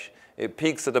the edge. It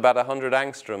peaks at about 100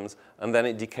 angstroms, and then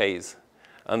it decays.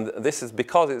 And this is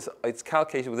because it's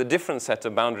calculated with a different set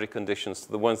of boundary conditions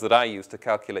to the ones that I use to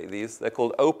calculate these. They're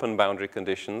called open boundary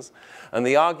conditions. And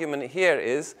the argument here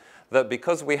is that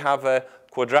because we have a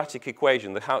quadratic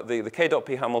equation, the k dot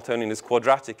p Hamiltonian is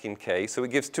quadratic in k, so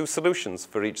it gives two solutions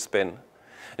for each spin.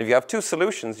 And if you have two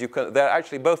solutions, they're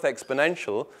actually both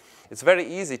exponential. It's very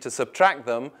easy to subtract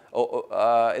them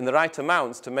in the right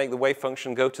amounts to make the wave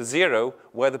function go to 0,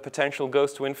 where the potential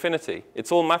goes to infinity. It's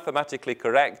all mathematically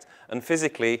correct and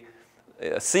physically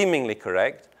seemingly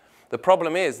correct. The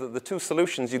problem is that the two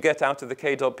solutions you get out of the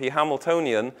k dot p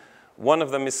Hamiltonian, one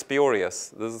of them is spurious.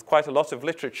 There's quite a lot of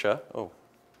literature. Oh,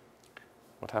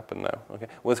 what happened now? Okay.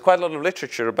 Well, there's quite a lot of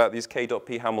literature about these k dot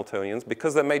p Hamiltonians.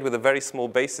 Because they're made with a very small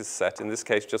basis set, in this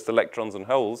case just electrons and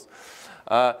holes,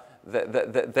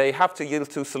 they have to yield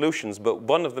two solutions, but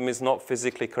one of them is not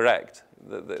physically correct.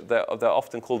 They're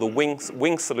often called the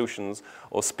wing solutions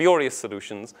or spurious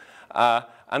solutions.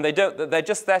 And they're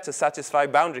just there to satisfy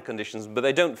boundary conditions, but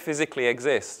they don't physically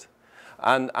exist.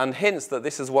 And hints that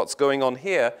this is what's going on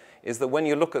here is that when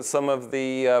you look at some of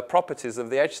the properties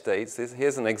of the edge states,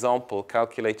 here's an example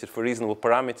calculated for reasonable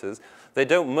parameters, they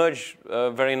don't merge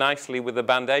very nicely with the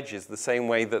band edges the same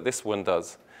way that this one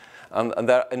does. And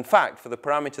in fact, for the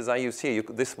parameters I use here,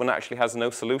 this one actually has no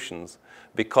solutions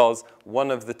because one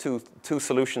of the two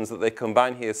solutions that they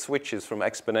combine here switches from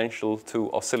exponential to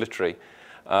oscillatory,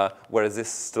 whereas this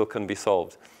still can be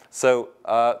solved. So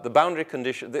the boundary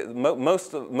condition,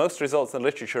 most results in the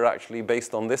literature are actually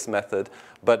based on this method,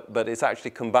 but it's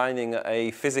actually combining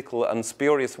a physical and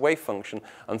spurious wave function,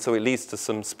 and so it leads to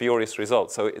some spurious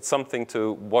results. So it's something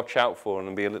to watch out for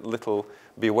and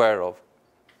be aware of.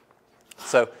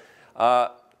 So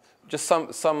just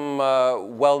some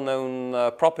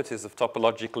well-known properties of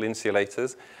topological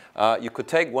insulators. You could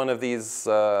take one of these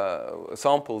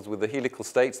samples with the helical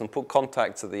states and put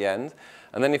contacts at the end.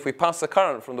 And then if we pass a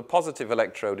current from the positive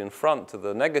electrode in front to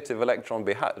the negative electrode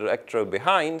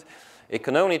behind, it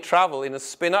can only travel in a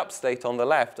spin-up state on the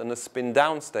left and a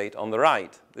spin-down state on the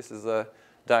right. This is a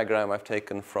diagram I've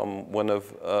taken from one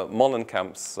of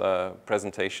Mollenkamp's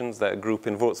presentations, their group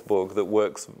in Würzburg that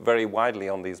works very widely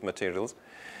on these materials.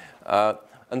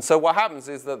 And so what happens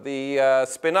is that the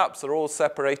spin-ups are all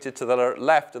separated to the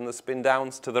left and the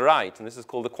spin-downs to the right. And this is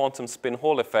called the quantum spin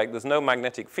Hall effect. There's no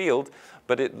magnetic field,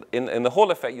 but in the Hall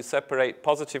effect, you separate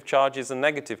positive charges and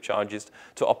negative charges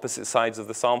to opposite sides of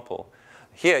the sample.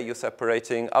 Here, you're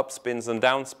separating up spins and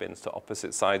down spins to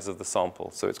opposite sides of the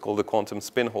sample. So it's called the quantum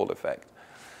spin Hall effect.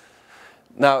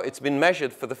 Now, it's been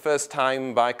measured for the first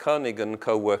time by Koenig and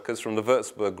co-workers from the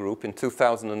Würzburg group in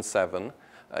 2007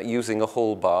 using a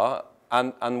Hall bar.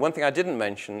 And one thing I didn't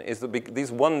mention is that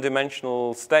these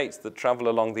one-dimensional states that travel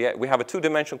along the edge, we have a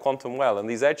two-dimensional quantum well, and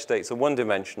these edge states are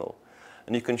one-dimensional.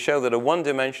 And you can show that a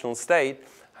one-dimensional state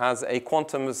has a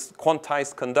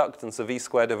quantized conductance of E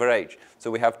squared over H. So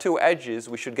we have two edges,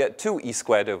 we should get 2 E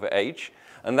squared over H,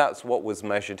 and that's what was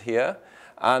measured here.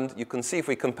 And you can see if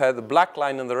we compare the black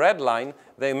line and the red line,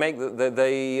 they make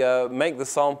the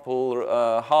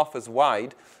sample half as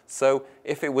wide. So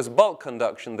if it was bulk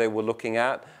conduction they were looking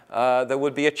at, there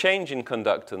would be a change in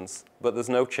conductance, but there's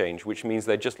no change, which means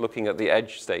they're just looking at the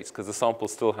edge states, because the sample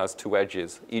still has 2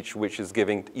 edges, each which is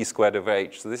giving E squared over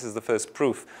H. So this is the first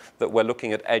proof that we're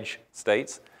looking at edge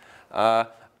states.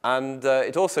 And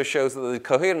it also shows that the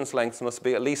coherence lengths must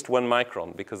be at least 1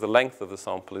 micron, because the length of the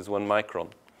sample is 1 micron.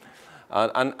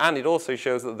 And it also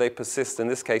shows that they persist, in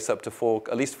this case, up to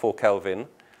at least 4 Kelvin.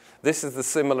 This is the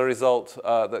similar result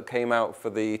that came out for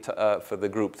the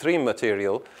group 3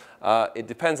 material. It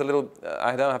depends a little,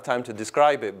 I don't have time to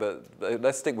describe it, but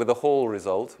let's stick with the Hall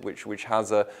result, which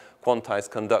has a quantized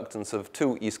conductance of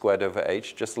 2 e squared over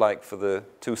h, just like for the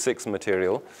 2,6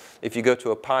 material. If you go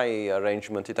to a pi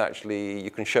arrangement,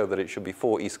 you can show that it should be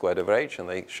 4 e squared over h, and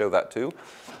they show that too.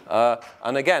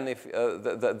 And again, if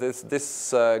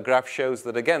this graph shows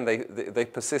that, again, they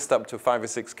persist up to 5 or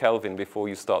 6 Kelvin before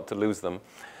you start to lose them.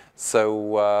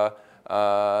 So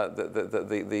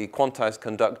the quantized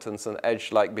conductance and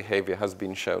edge-like behavior has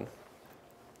been shown.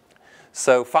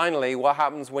 So finally, what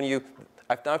happens when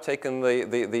I've now taken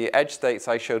the edge states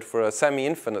I showed for a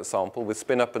semi-infinite sample with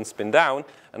spin up and spin down,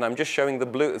 and I'm just showing the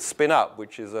blue spin up,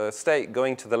 which is a state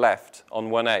going to the left on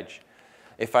one edge.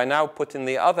 If I now put in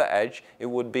the other edge, it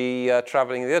would be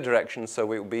traveling the other direction,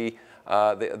 so it would be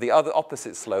the other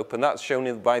opposite slope, and that's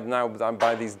shown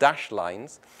by these dashed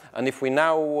lines. And if we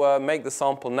now make the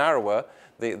sample narrower,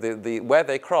 where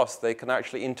they cross, they can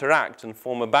actually interact and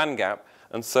form a bandgap.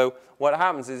 And so what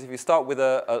happens is if you start with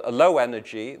a low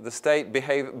energy, the state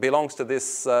belongs to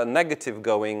this negative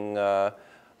going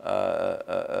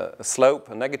slope,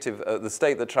 the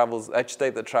state that travels, edge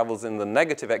state that travels in the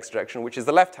negative x direction, which is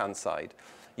the left-hand side.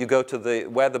 You go to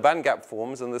where the bandgap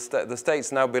forms, and the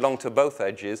states now belong to both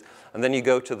edges, and then you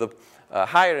go to the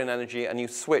higher in energy, and you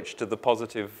switch to the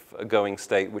positive going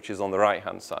state, which is on the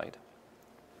right-hand side.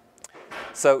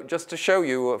 So just to show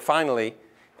you, finally,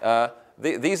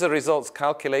 these are results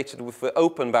calculated with the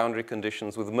open boundary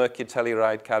conditions with mercury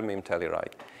telluride, cadmium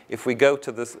telluride. If we go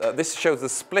to this, this shows the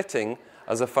splitting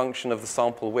as a function of the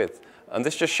sample width. And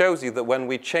this just shows you that when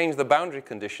we change the boundary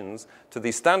conditions to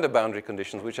these standard boundary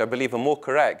conditions, which I believe are more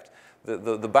correct,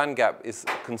 the band gap is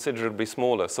considerably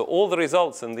smaller. So all the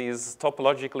results in these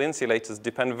topological insulators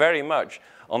depend very much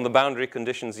on the boundary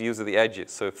conditions used at the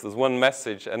edges. So if there's one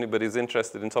message anybody who's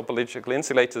interested in topological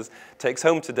insulators takes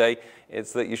home today,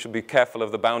 it's that you should be careful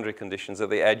of the boundary conditions at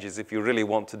the edges if you really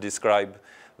want to describe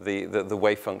the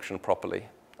wave function properly.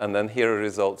 And then here are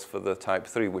results for the type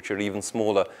 3, which are even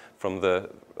smaller for the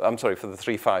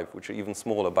 3.5, which are even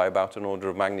smaller by about an order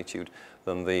of magnitude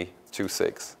than the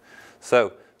 2.6.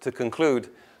 So to conclude,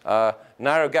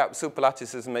 narrow gap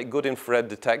superlattices make good infrared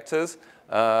detectors.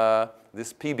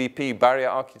 This PBP barrier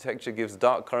architecture gives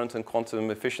dark current and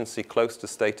quantum efficiency close to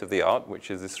state of the art,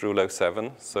 which is this rule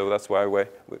 07. So that's why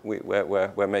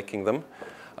we're making them.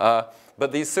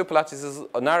 But these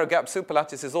superlattices, narrow gap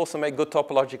superlattices, also make good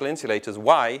topological insulators.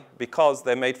 Why? Because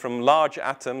they're made from large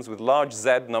atoms with large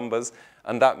Z numbers,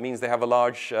 and that means they have a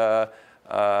large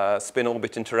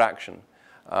spin-orbit interaction.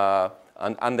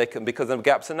 And they can, because the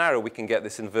gaps are narrow, we can get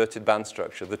this inverted band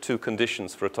structure, the two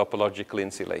conditions for a topological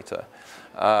insulator.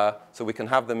 So we can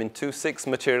have them in 2.6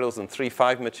 materials and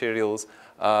 3.5 materials.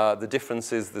 The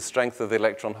difference is the strength of the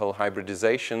electron-hole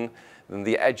hybridization. And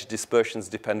the edge dispersions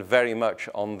depend very much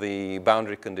on the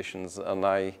boundary conditions. And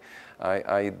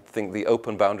I think the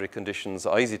open boundary conditions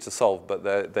are easy to solve,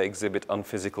 but they exhibit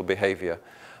unphysical behavior.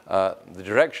 The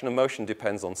direction of motion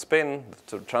depends on spin.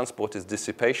 The transport is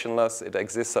dissipationless. It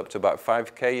exists up to about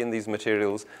 5K in these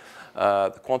materials.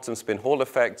 The quantum spin Hall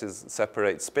effect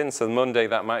separates spins. So one day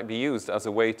that might be used as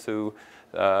a way to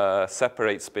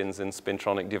separate spins in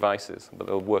spintronic devices, but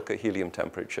they'll work at helium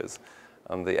temperatures.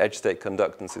 And the edge state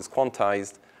conductance is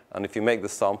quantized. And if you make the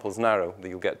samples narrow,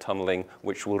 you'll get tunneling,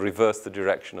 which will reverse the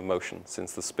direction of motion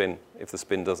since if the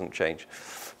spin doesn't change.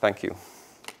 Thank you.